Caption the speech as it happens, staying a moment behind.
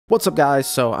What's up guys?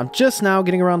 So I'm just now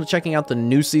getting around to checking out the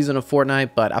new season of Fortnite,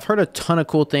 but I've heard a ton of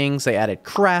cool things. They added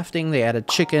crafting, they added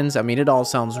chickens. I mean, it all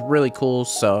sounds really cool.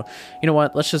 So you know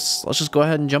what? Let's just go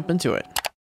ahead and jump into it.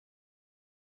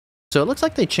 So it looks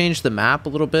like they changed the map a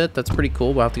little bit. That's pretty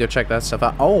cool. We'll have to go check that stuff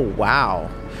out. Oh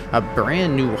wow, a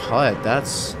brand new HUD.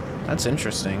 That's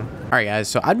interesting. All right guys,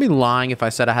 so I'd be lying if I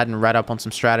said I hadn't read up on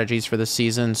some strategies for this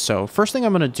season. So first thing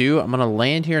I'm gonna do, I'm gonna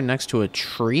land here next to a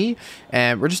tree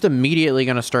and we're just immediately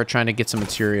gonna start trying to get some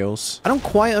materials. I don't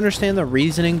quite understand the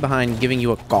reasoning behind giving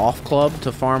you a golf club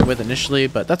to farm with initially,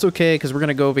 but that's okay because we're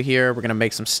gonna go over here, we're gonna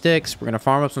make some sticks, we're gonna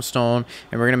farm up some stone,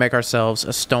 and we're gonna make ourselves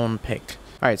a stone pick.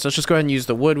 All right, so let's just go ahead and use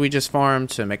the wood we just farmed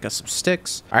to make us some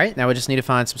sticks. All right, now we just need to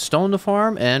find some stone to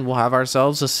farm and we'll have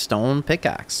ourselves a stone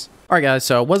pickaxe. Alright guys,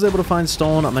 so I was able to find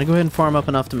stone. I'm going to go ahead and farm up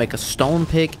enough to make a stone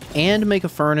pick and make a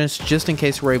furnace just in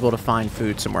case we're able to find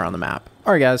food somewhere on the map.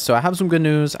 Alright guys, so I have some good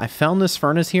news. I found this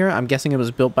furnace here. I'm guessing it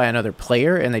was built by another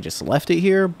player and they just left it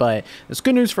here, but it's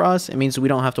good news for us. It means we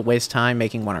don't have to waste time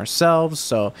making one ourselves,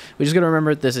 so we just got to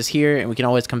remember this is here and we can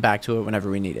always come back to it whenever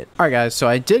we need it. Alright guys, so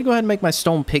I did go ahead and make my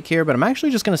stone pick here, but I'm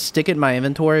actually just going to stick it in my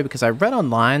inventory because I read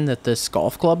online that this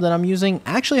golf club that I'm using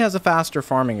actually has a faster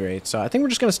farming rate, so I think we're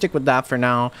just going to stick with that for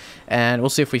now, and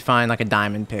we'll see if we find like a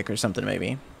diamond pick or something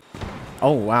maybe.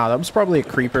 Oh wow, that was probably a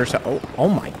creeper. So, oh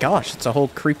my gosh, it's a whole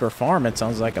creeper farm it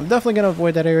sounds like. I'm definitely going to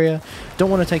avoid that area. Don't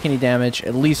want to take any damage,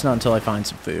 at least not until I find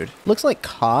some food. Looks like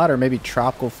cod or maybe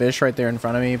tropical fish right there in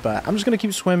front of me, but I'm just going to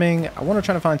keep swimming. I want to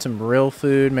try to find some real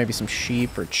food, maybe some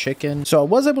sheep or chicken. So I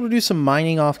was able to do some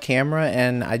mining off camera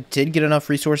and I did get enough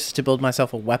resources to build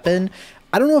myself a weapon.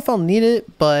 I don't know if I'll need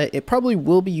it, but it probably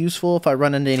will be useful if I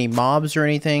run into any mobs or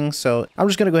anything, so I'm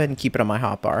just gonna go ahead and keep it on my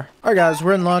hotbar. Alright guys,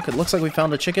 we're in luck. It looks like we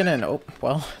found a chicken and oh,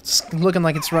 well, it's looking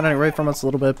like it's running away from us a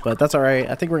little bit, but that's alright.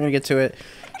 I think we're gonna get to it.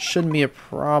 Shouldn't be a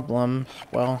problem.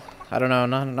 Well, I don't know,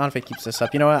 not if it keeps this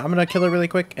up. You know what, I'm gonna kill it really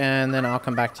quick and then I'll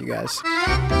come back to you guys.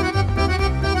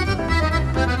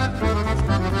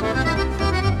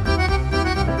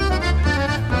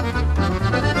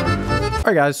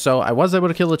 Alright guys, so I was able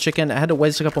to kill the chicken. I had to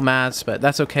waste a couple mats, but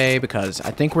that's okay because I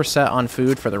think we're set on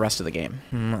food for the rest of the game.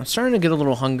 I'm starting to get a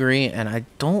little hungry and I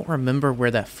don't remember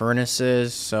where that furnace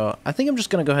is, so I think I'm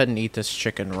just going to go ahead and eat this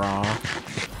chicken raw.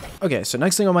 Okay, so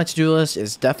next thing on my to-do list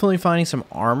is definitely finding some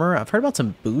armor. I've heard about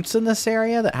some boots in this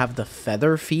area that have the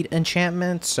feather feet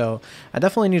enchantment, so I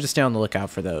definitely need to stay on the lookout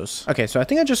for those. Okay, so I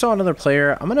think I just saw another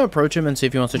player. I'm going to approach him and see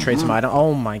if he wants to trade some item.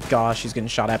 Oh my gosh, he's getting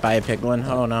shot at by a piglin.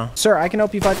 Oh no. Sir, I can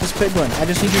help you fight this piglin. I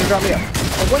just need you to drop me up.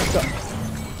 Oh, what the?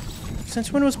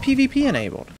 Since when was PvP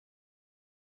enabled?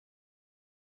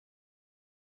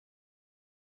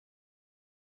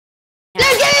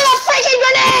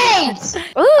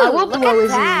 Ooh, I look at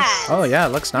that. Oh yeah, it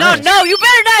looks nice. No, you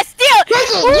better not steal.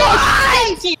 Yes,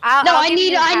 no,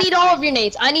 I need all of your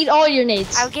nades. I need all your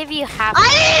nades. I'll give you half. I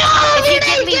need all of your nades.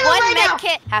 If you give me one med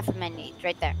kit, half of my nades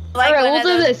right there. All right, we'll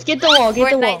do this. Get the wall.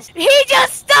 Get the wall. He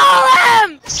just stole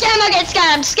him. Scammer get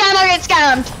scammed. Scammer get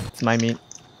scammed. It's my meat.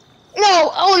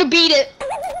 No, I want to beat it.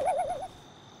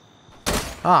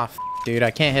 Ah, dude,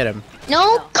 I can't hit him.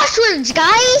 No cuss words,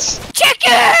 guys.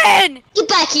 Chicken! Get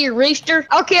back here, rooster.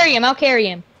 I'll carry him. I'll carry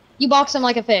him. You box him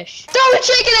like a fish. Throw a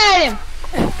chicken at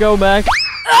him. Go back.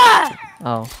 Ah!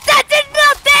 Oh. That did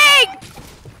nothing!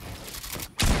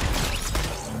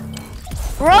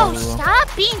 Bro,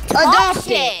 stop being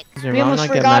toxic. Does your We mom almost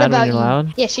not get forgot mad about when you're you.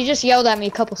 loud? Yeah, she just yelled at me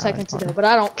a couple seconds ago, but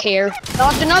I don't care.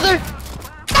 Knocked another.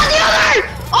 Knocked the other!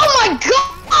 Oh my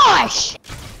gosh!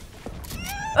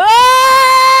 Ah!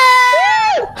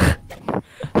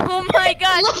 Oh my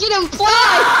god! Look at him fly!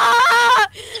 Ah!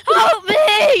 Help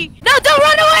me! No, don't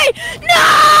run away!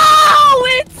 No!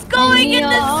 It's going in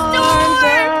the storm!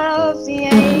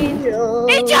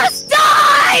 It just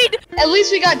died! At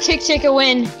least we got Chick a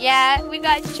win. Yeah, we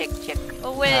got Chick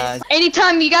a win.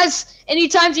 Anytime you guys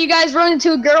run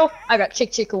into a girl, I got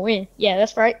Chick a win. Yeah,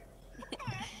 that's right.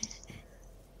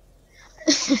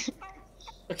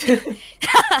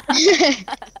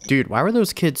 Dude, why were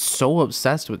those kids so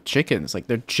obsessed with chickens? Like,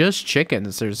 they're just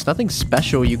chickens. There's nothing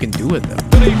special you can do with them.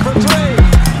 That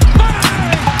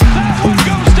one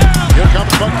goes down. Here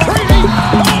comes McCready.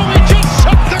 Oh, he just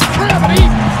sucked the gravity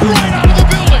right out of the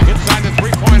building. Inside the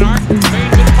three-point arc.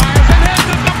 Fades and fires and heads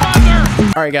at the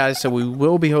buzzer. Alright guys, so we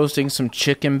will be hosting some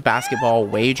chicken basketball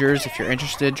wagers. If you're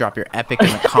interested, drop your epic in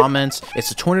the comments.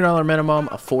 It's a $20 minimum,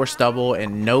 a forced double,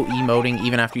 and no emoting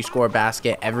even after you score a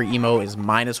basket. Every emo is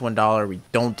minus $1. We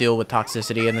don't deal with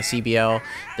toxicity in the CBL,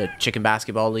 the Chicken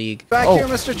Basketball League. Back here,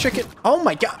 Mr. Chicken. Oh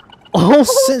my god. Oh,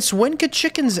 since when could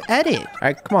chickens edit?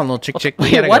 Alright, come on, little chick.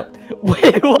 We gotta what? go.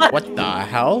 Wait, what? What the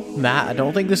hell? Matt, I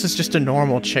don't think this is just a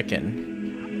normal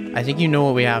chicken. I think you know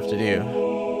what we have to do.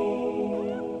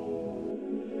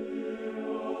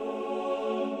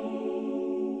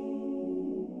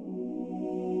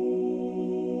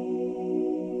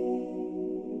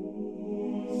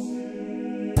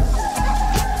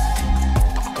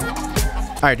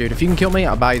 Alright, dude, if you can kill me,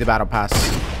 I'll buy you the battle pass.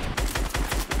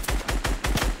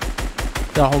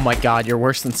 Oh my god, you're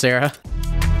worse than Sarah.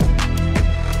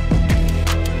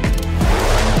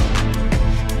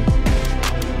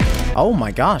 Oh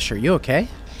my gosh, are you okay?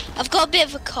 I've got a bit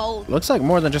of a cold. Looks like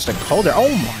more than just a cold there. Oh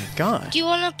my god. Do you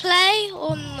want to play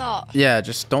or not? Yeah,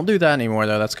 just don't do that anymore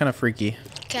though. That's kind of freaky.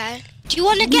 Okay. Do you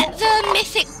want to get the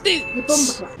mythic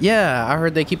boots? Yeah, I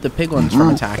heard they keep the piglins from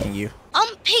attacking you.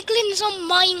 Piglins on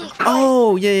Minecraft.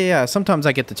 Oh, yeah. Sometimes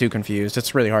I get the two confused.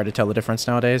 It's really hard to tell the difference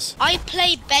nowadays. I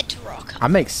play Bedrock. I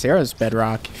make Sarah's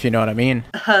Bedrock, if you know what I mean.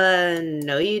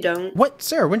 No you don't. What?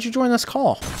 Sarah, when'd you join this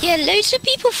call? Yeah, loads of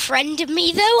people friended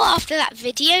me though after that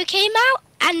video came out.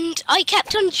 And I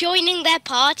kept on joining their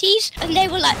parties, and they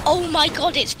were like, oh my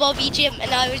god, it's Bobby Jim. And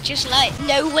I was just like,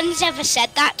 no one's ever said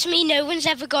that to me. No one's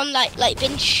ever gone like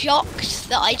been shocked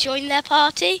that I joined their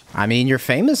party. I mean, you're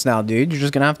famous now, dude. You're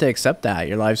just gonna have to accept that.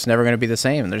 Your life's never gonna be the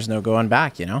same. There's no going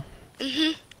back, you know?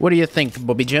 Mm-hmm. What do you think,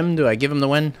 Bobby Jim? Do I give him the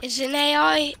win? Is it an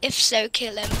AI? If so,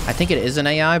 kill him. I think it is an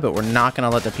AI, but we're not gonna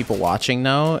let the people watching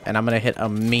know, and I'm gonna hit a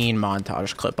mean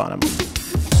montage clip on him.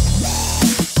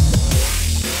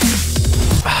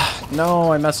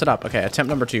 No, I messed it up. Okay, attempt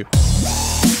number 2.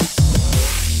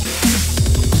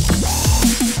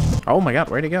 Oh my god,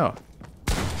 where'd he go?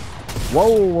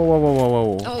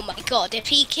 Whoa. Oh my god, if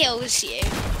he kills you.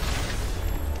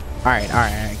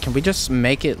 Alright. Can we just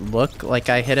make it look like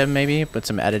I hit him maybe? With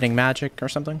some editing magic or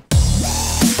something?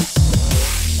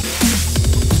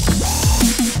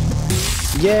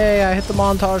 Yay, I hit the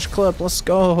montage clip. Let's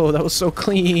go. That was so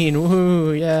clean.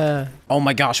 Woohoo, yeah. Oh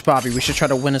my gosh, Bobby, we should try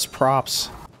to win his props.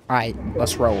 Alright,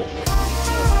 let's roll.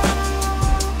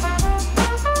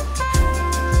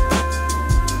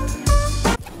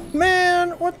 Man,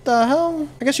 what the hell?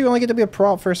 I guess you only get to be a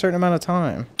prop for a certain amount of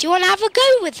time. Do you want to have a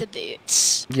go with the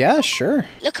boots? Yeah, sure.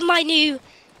 Look at my new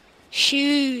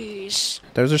shoes.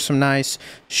 Those are some nice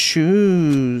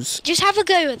shoes. Just have a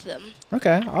go with them.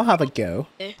 Okay, I'll have a go.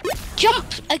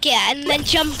 Jump again, then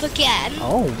jump again.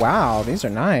 Oh, wow, these are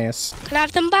nice. Can I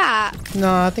have them back?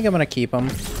 No, I think I'm gonna keep them.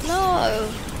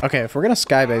 No. Okay, if we're gonna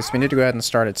skybase, we need to go ahead and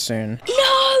start it soon.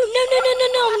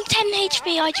 No, I'm 10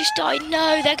 HP, I just died.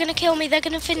 No, they're gonna kill me, they're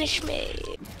gonna finish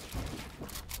me.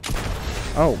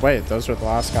 Oh, wait, those are the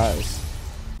last guys.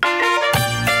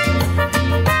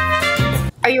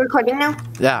 Are you recording now?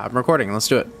 Yeah, I'm recording, let's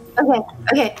do it.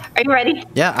 Okay. Are you ready?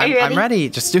 Yeah, I'm ready,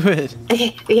 just do it.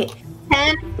 Okay.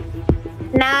 10,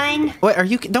 9.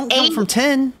 Wait, don't count from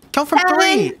 10. Count from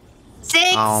 3.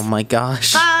 6. Oh my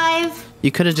gosh. 5.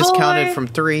 You could have just 4, counted from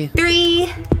 3.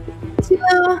 3, 2,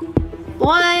 1.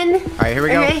 Alright, here we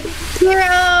go. Okay. 0.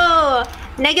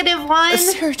 -1.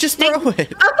 Sarah, just throw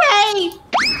it. Okay.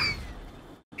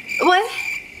 What?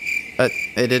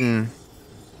 It didn't.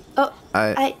 Oh,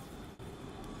 I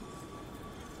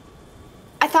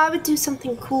thought I would do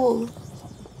something cool.